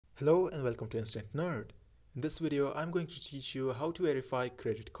Hello and welcome to Instant Nerd. In this video, I'm going to teach you how to verify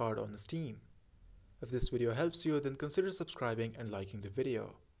credit card on Steam. If this video helps you, then consider subscribing and liking the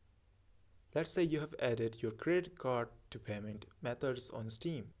video. Let's say you have added your credit card to payment methods on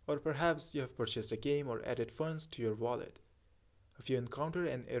Steam, or perhaps you have purchased a game or added funds to your wallet. If you encounter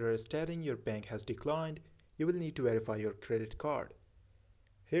an error stating your bank has declined, you will need to verify your credit card.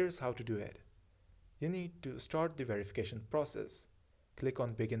 Here's how to do it. You need to start the verification process. Click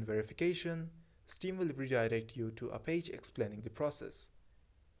on Begin Verification. Steam will redirect you to a page explaining the process.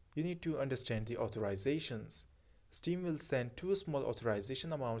 You need to understand the authorizations. Steam will send two small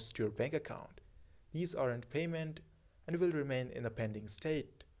authorization amounts to your bank account. These aren't payment and will remain in a pending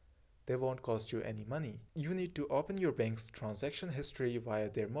state. They won't cost you any money. You need to open your bank's transaction history via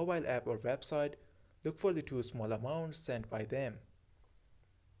their mobile app or website. Look for the two small amounts sent by them.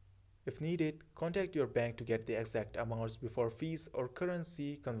 If needed, contact your bank to get the exact amounts before fees or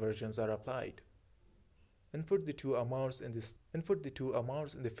currency conversions are applied. Input the two amounts in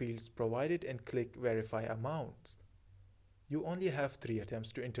the fields provided and click Verify Amounts. You only have 3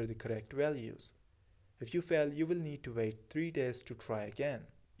 attempts to enter the correct values. If you fail, you will need to wait 3 days to try again.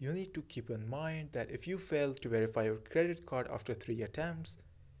 You need to keep in mind that if you fail to verify your credit card after 3 attempts,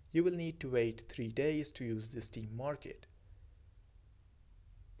 you will need to wait 3 days to use the Steam Market.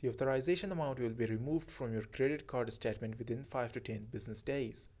 The authorization amount will be removed from your credit card statement within 5 to 10 business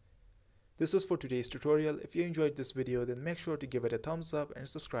days. This was for today's tutorial. If you enjoyed this video, then make sure to give it a thumbs up and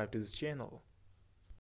subscribe to this channel.